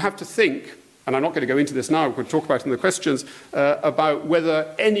 you have to think, and I'm not going to go into this now, we'll talk about it in the questions, about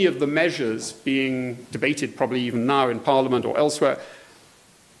whether any of the measures being debated probably even now in Parliament or elsewhere,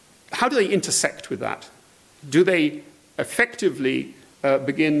 how do they intersect with that? Do they effectively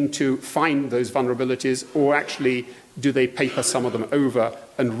begin to find those vulnerabilities, or actually do they paper some of them over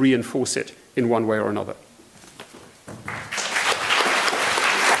and reinforce it in one way or another?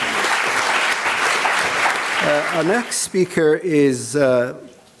 Our next speaker is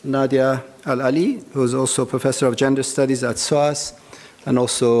Nadia Al-Ali, who is also Professor of Gender Studies at SOAS and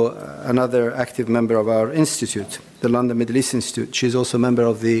also another active member of our institute, the London Middle East Institute. She's also a member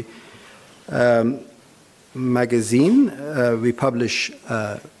of the magazine we publish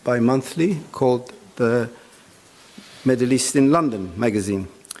bi-monthly called the Middle East in London magazine.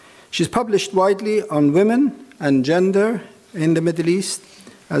 She's published widely on women and gender in the Middle East,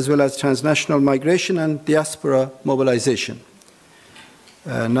 as well as transnational migration and diaspora mobilization.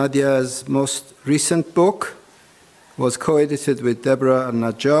 Nadia's most recent book was co-edited with Deborah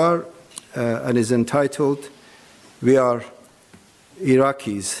Al-Najjar and is entitled "We Are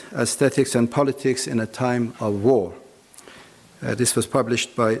Iraqis, Aesthetics and Politics in a Time of War." This was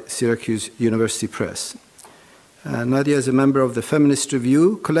published by Syracuse University Press. Nadia is a member of the Feminist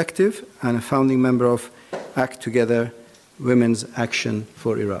Review Collective and a founding member of Act Together, Women's Action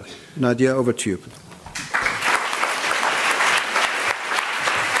for Iraq. Nadia, over to you.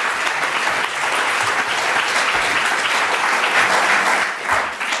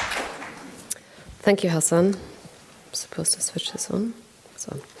 Thank you, Hassan. I'm supposed to switch this on.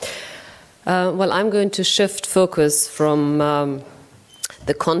 Well, I'm going to shift focus from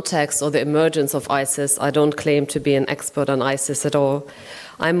the context or the emergence of ISIS. I don't claim to be an expert on ISIS at all.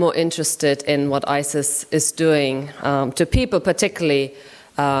 I'm more interested in what ISIS is doing to people, particularly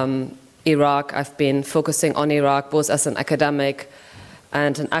Iraq. I've been focusing on Iraq both as an academic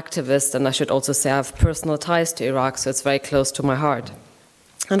and an activist, and I should also say I have personal ties to Iraq, so it's very close to my heart.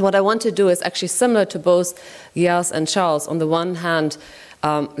 And what I want to do is actually similar to both Ghias and Charles. On the one hand,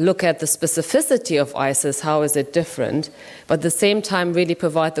 look at the specificity of ISIS, how is it different, but at the same time really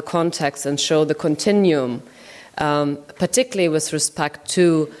provide the context and show the continuum, particularly with respect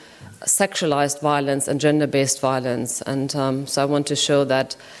to sexualized violence and gender-based violence. And so I want to show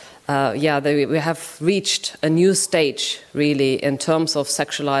that, we have reached a new stage, really, in terms of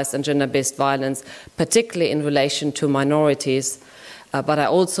sexualized and gender-based violence, particularly in relation to minorities. But I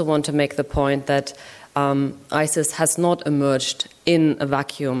also want to make the point that ISIS has not emerged in a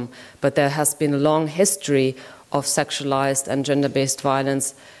vacuum, but there has been a long history of sexualized and gender-based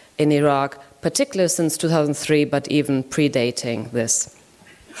violence in Iraq, particularly since 2003, but even predating this.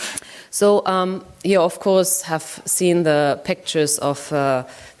 So you, of course, have seen the pictures of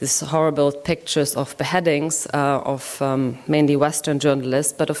these horrible pictures of beheadings of mainly Western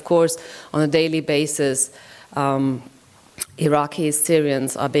journalists, but of course, on a daily basis, Iraqi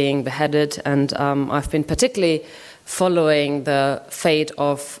Syrians are being beheaded, and I've been particularly following the fate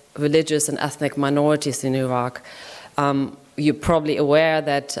of religious and ethnic minorities in Iraq. You're probably aware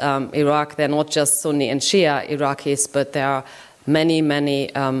that Iraq, they're not just Sunni and Shia Iraqis, but there are many, many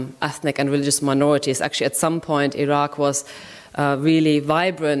ethnic and religious minorities. Actually, at some point, Iraq was a really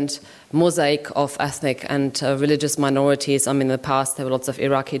vibrant mosaic of ethnic and religious minorities. I mean, in the past, there were lots of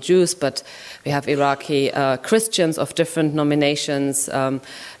Iraqi Jews, but we have Iraqi Christians of different denominations.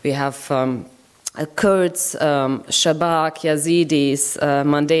 We have Kurds, Shabak, Yazidis,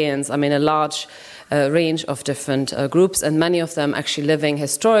 Mandaeans. I mean, a large range of different groups, and many of them actually living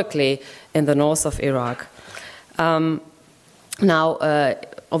historically in the north of Iraq. Now,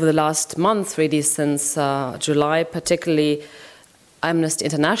 over the last month, really since July, particularly, Amnesty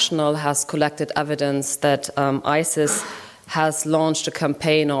International has collected evidence that ISIS has launched a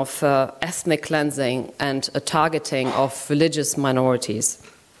campaign of ethnic cleansing and a targeting of religious minorities.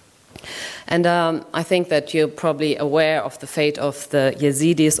 And I think that you're probably aware of the fate of the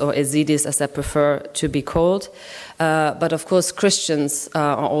Yazidis, or Yazidis as I prefer to be called. But of course, Christians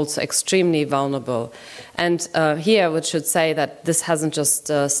are also extremely vulnerable. And here we should say that this hasn't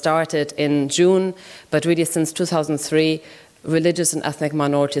just started in June, but really since 2003, religious and ethnic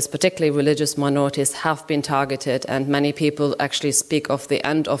minorities, particularly religious minorities, have been targeted, and many people actually speak of the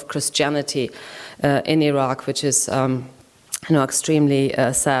end of Christianity in Iraq, which is extremely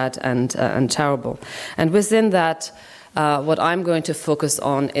sad and terrible. And within that, what I'm going to focus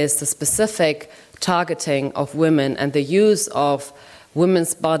on is the specific targeting of women and the use of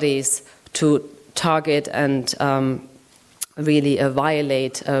women's bodies to target and really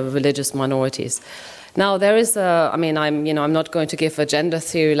violate religious minorities. Now there is I'm not going to give a gender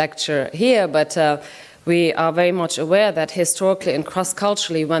theory lecture here, but we are very much aware that historically and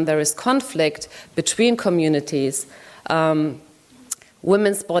cross-culturally, when there is conflict between communities,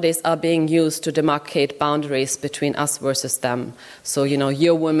 women's bodies are being used to demarcate boundaries between us versus them. So,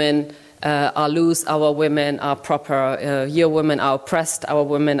 your women are loose, our women are proper, your women are oppressed, our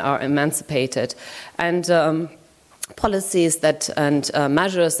women are emancipated. And policies and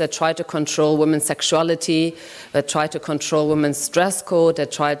measures that try to control women's sexuality, that try to control women's dress code,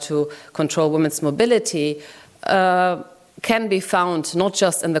 that try to control women's mobility, can be found not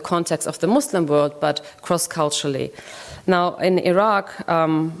just in the context of the Muslim world, but cross-culturally. Now, in Iraq,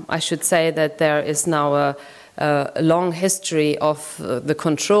 I should say that there is now a long history of the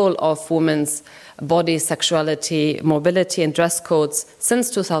control of women's body, sexuality, mobility, and dress codes since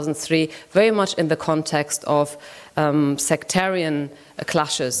 2003, very much in the context of sectarian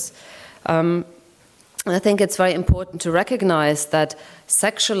clashes. I think it's very important to recognize that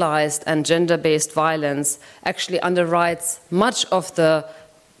sexualized and gender-based violence actually underwrites much of the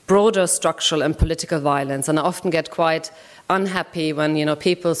broader structural and political violence, and I often get quite unhappy when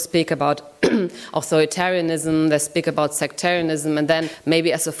people speak about authoritarianism, they speak about sectarianism, and then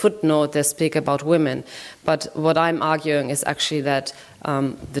maybe as a footnote they speak about women. But what I'm arguing is actually that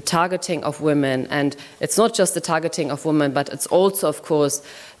the targeting of women, and it's not just the targeting of women, but it's also, of course,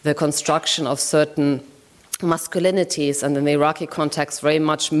 the construction of certain masculinities, and in the Iraqi context very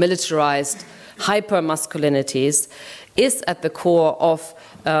much militarized hyper-masculinities, is at the core of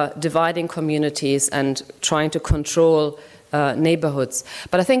dividing communities and trying to control neighborhoods.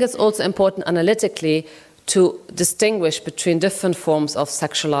 But I think it's also important analytically to distinguish between different forms of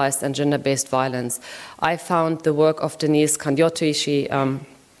sexualized and gender-based violence. I found the work of Denise Kandiotti. She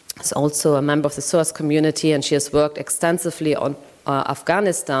is also a member of the SOAS community, and she has worked extensively on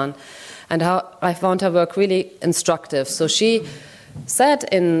Afghanistan, and I found her work really instructive. So she said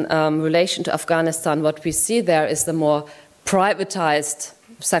in relation to Afghanistan, what we see there is the more privatized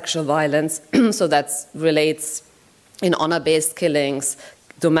sexual violence, so that relates in honor-based killings,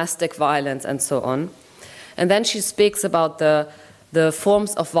 domestic violence, and so on. And then she speaks about the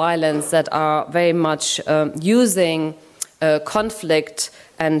forms of violence that are very much using conflict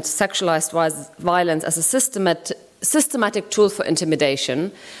and sexualized violence as a systematic tool for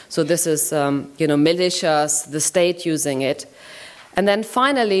intimidation. So this is, militias, the state using it. And then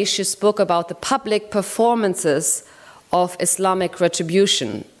finally, she spoke about the public performances of Islamic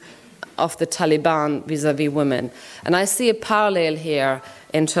retribution of the Taliban vis-à-vis women. And I see a parallel here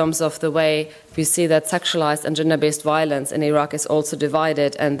in terms of the way we see that sexualized and gender-based violence in Iraq is also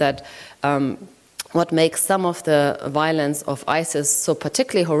divided, and that what makes some of the violence of ISIS so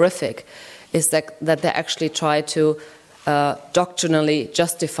particularly horrific is that they actually try to doctrinally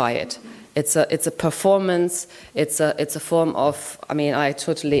justify it. It's a performance, it's a form of, I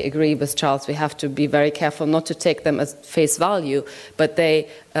totally agree with Charles, we have to be very careful not to take them as face value, but they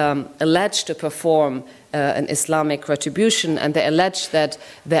allege to perform an Islamic retribution, and they allege that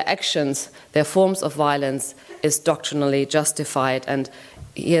their actions, their forms of violence is doctrinally justified, and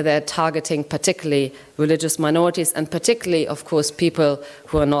here they're targeting particularly religious minorities, and particularly, of course, people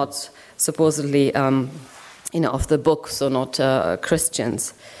who are not supposedly, of the book, so not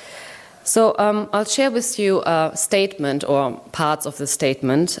Christians. So I'll share with you a statement or parts of the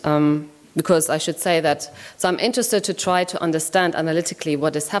statement, because I should say that, so I'm interested to try to understand analytically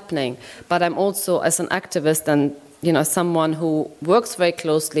what is happening, but I'm also, as an activist and someone who works very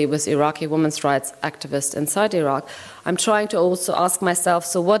closely with Iraqi women's rights activists inside Iraq, I'm trying to also ask myself,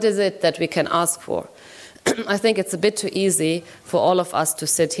 so what is it that we can ask for? I think it's a bit too easy for all of us to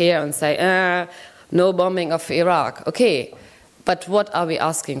sit here and say, no bombing of Iraq. Okay. But what are we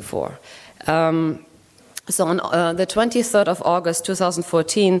asking for? So on the 23rd of August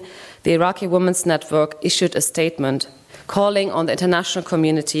 2014, the Iraqi Women's Network issued a statement calling on the international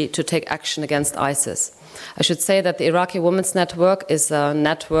community to take action against ISIS. I should say that the Iraqi Women's Network is a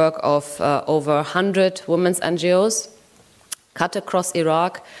network of over 100 women's NGOs cut across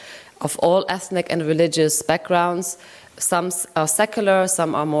Iraq, of all ethnic and religious backgrounds. Some are secular,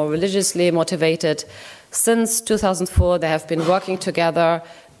 some are more religiously motivated. Since 2004, they have been working together,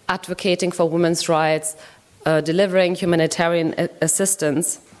 advocating for women's rights, delivering humanitarian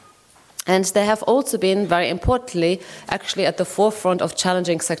assistance. And they have also been, very importantly, actually at the forefront of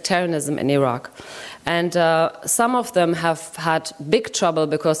challenging sectarianism in Iraq. And some of them have had big trouble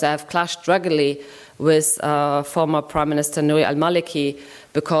because they have clashed regularly with former Prime Minister Nouri al-Maliki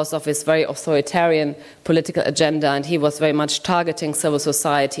because of his very authoritarian political agenda, and he was very much targeting civil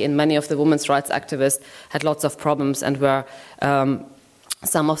society, and many of the women's rights activists had lots of problems and were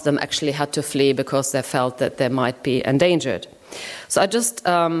some of them actually had to flee because they felt that they might be endangered. So I just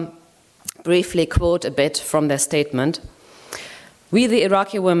briefly quote a bit from their statement. "We, the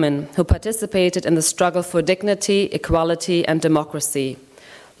Iraqi women who participated in the struggle for dignity, equality and democracy,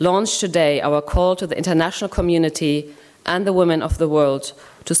 launch today our call to the international community and the women of the world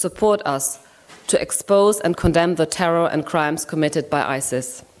to support us, to expose and condemn the terror and crimes committed by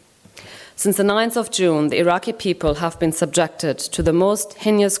ISIS. Since the 9th of June, the Iraqi people have been subjected to the most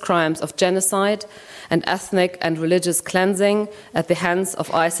heinous crimes of genocide and ethnic and religious cleansing at the hands of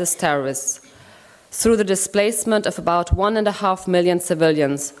ISIS terrorists, through the displacement of about 1.5 million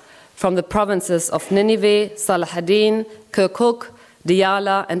civilians from the provinces of Nineveh, Salahuddin, Kirkuk,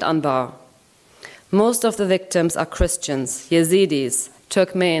 Diyala and Anbar. Most of the victims are Christians, Yazidis,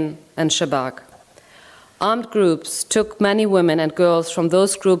 Turkmen and Shabak. Armed groups took many women and girls from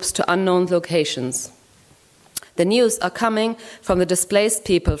those groups to unknown locations. The news are coming from the displaced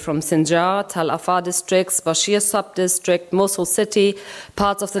people from Sinjar, Tal Afar districts, Bashir sub-district, Mosul city,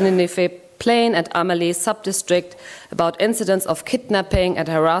 parts of the Nineveh Plain and Amali sub-district about incidents of kidnapping and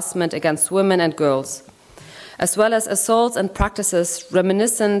harassment against women and girls, as well as assaults and practices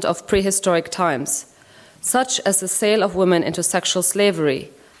reminiscent of prehistoric times, such as the sale of women into sexual slavery,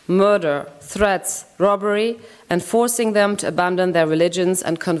 murder, threats, robbery, and forcing them to abandon their religions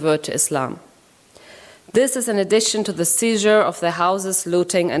and convert to Islam. This is in addition to the seizure of their houses,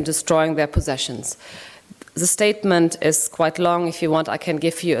 looting and destroying their possessions." The statement is quite long. If you want, I can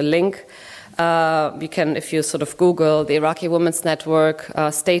give you a link. You can, if you sort of Google the Iraqi Women's Network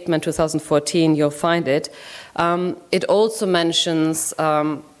statement 2014, you'll find it. It also mentions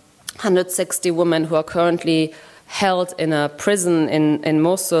 160 women who are currently held in a prison in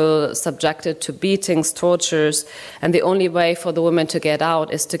Mosul, subjected to beatings, tortures, and the only way for the women to get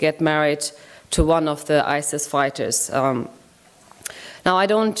out is to get married to one of the ISIS fighters. Now, I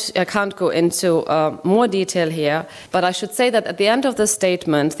can't go into more detail here, but I should say that at the end of the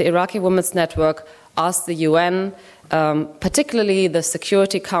statement, the Iraqi Women's Network asked the UN, particularly the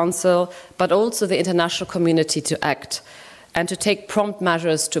Security Council, but also the international community to act and to take prompt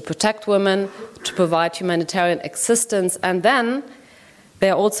measures to protect women, to provide humanitarian assistance, and then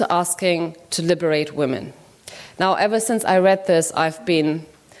they're also asking to liberate women. Now, ever since I read this, I've been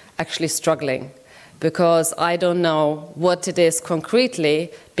actually struggling, because I don't know what it is concretely,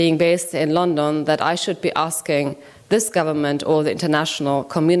 being based in London, that I should be asking this government or the international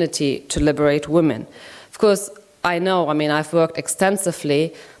community to liberate women. Of course, I know, I've worked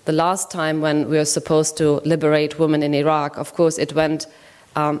extensively. The last time when we were supposed to liberate women in Iraq, of course, it went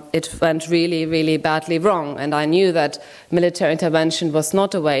really, really badly wrong. And I knew that military intervention was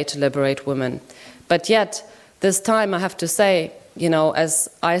not a way to liberate women. But yet, this time I have to say, as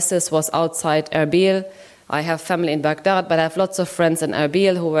ISIS was outside Erbil, I have family in Baghdad, but I have lots of friends in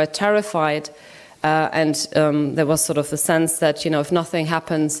Erbil who were terrified. And there was sort of the sense that, if nothing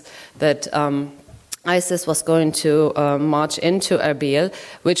happens, that ISIS was going to march into Erbil,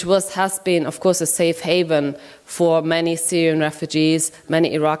 which has been, of course, a safe haven for many Syrian refugees,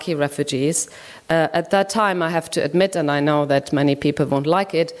 many Iraqi refugees. At that time, I have to admit, and I know that many people won't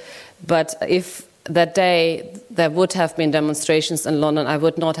like it, but if that day there would have been demonstrations in London, I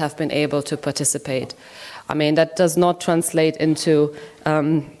would not have been able to participate. That does not translate into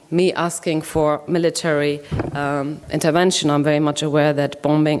me asking for military intervention. I'm very much aware that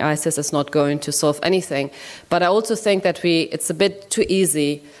bombing ISIS is not going to solve anything. But I also think that it's a bit too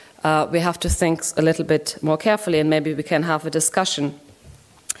easy. We have to think a little bit more carefully, and maybe we can have a discussion.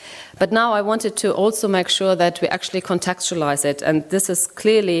 But now I wanted to also make sure that we actually contextualize it, and this is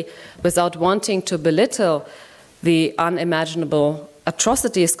clearly without wanting to belittle the unimaginable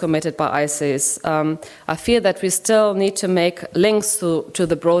atrocities committed by ISIS. I feel that we still need to make links to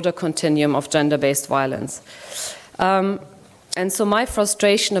the broader continuum of gender-based violence. And so my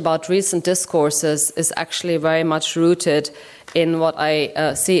frustration about recent discourses is actually very much rooted in what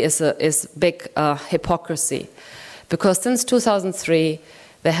I see is big hypocrisy. Because since 2003,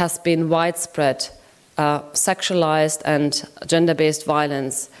 there has been widespread sexualized and gender-based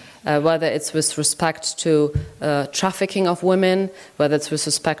violence, whether it's with respect to trafficking of women, whether it's with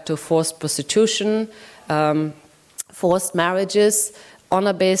respect to forced prostitution, forced marriages,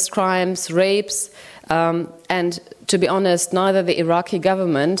 honor-based crimes, rapes, and to be honest, neither the Iraqi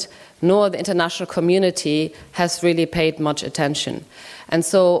government nor the international community has really paid much attention. And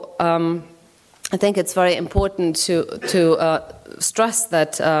so I think it's very important to stress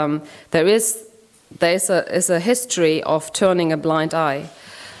that there is there is a history of turning a blind eye.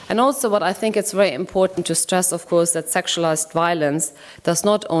 And also what I think it's very important to stress, of course, that sexualized violence does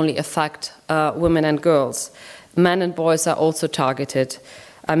not only affect women and girls. Men and boys are also targeted.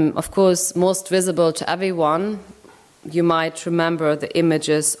 Of course, most visible to everyone, you might remember the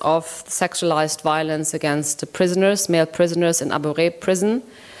images of sexualized violence against the prisoners, male prisoners in Abu Ghraib prison,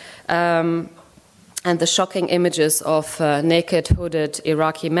 and the shocking images of naked, hooded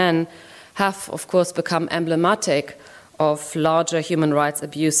Iraqi men have, of course, become emblematic of larger human rights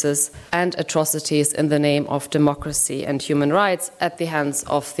abuses and atrocities in the name of democracy and human rights at the hands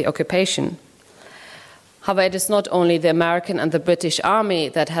of the occupation. However, it is not only the American and the British Army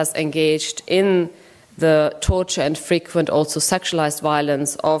that has engaged in the torture and frequent also sexualized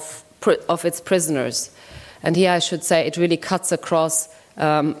violence of its prisoners. And here I should say it really cuts across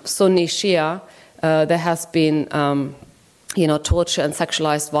Sunni Shia. There has been torture and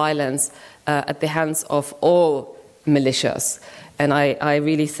sexualized violence at the hands of all militias. And I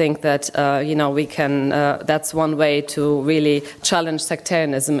really think that, we can, that's one way to really challenge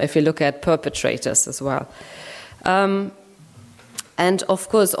sectarianism if you look at perpetrators as well. And of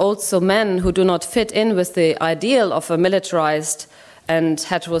course also men who do not fit in with the ideal of a militarized and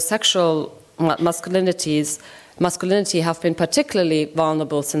heterosexual masculinity have been particularly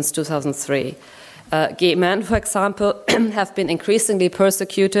vulnerable since 2003. Gay men, for example, have been increasingly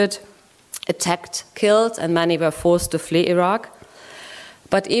persecuted, attacked, killed, and many were forced to flee Iraq.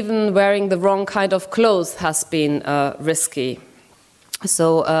 But even wearing the wrong kind of clothes has been risky.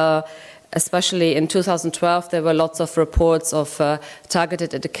 So especially in 2012, there were lots of reports of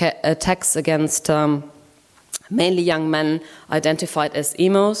targeted attacks against mainly young men identified as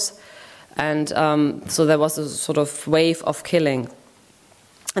emos. And so there was a sort of wave of killing.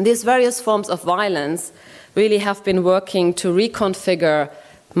 And these various forms of violence really have been working to reconfigure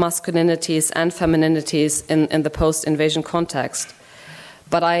masculinities and femininities in the post-invasion context.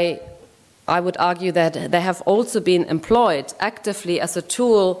 But I would argue that they have also been employed actively as a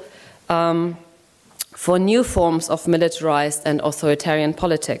tool for new forms of militarized and authoritarian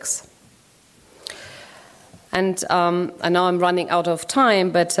politics. And I know I'm running out of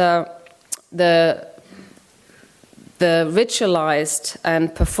time, but the ritualized and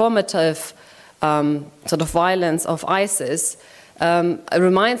performative sort of violence of ISIS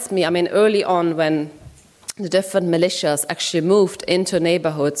reminds me, early on when the different militias actually moved into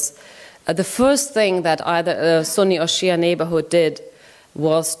neighborhoods, the first thing that either a Sunni or Shia neighborhood did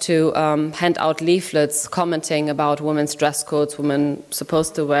was to hand out leaflets commenting about women's dress codes, women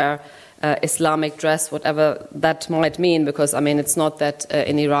supposed to wear Islamic dress, whatever that might mean, because it's not that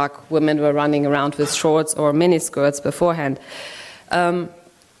in Iraq women were running around with shorts or miniskirts beforehand.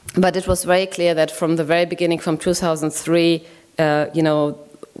 But it was very clear that from the very beginning, from 2003,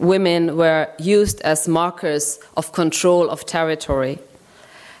 women were used as markers of control of territory.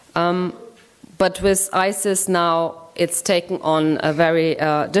 But with ISIS now, it's taken on a very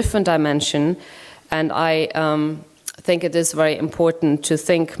different dimension, and I think it is very important to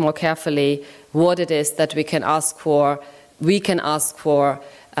think more carefully what it is that we can ask for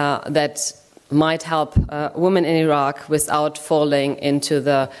that might help women in Iraq without falling into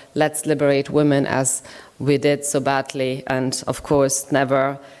the let's liberate women as we did so badly and of course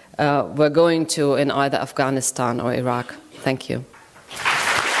never were going to in either Afghanistan or Iraq. Thank you.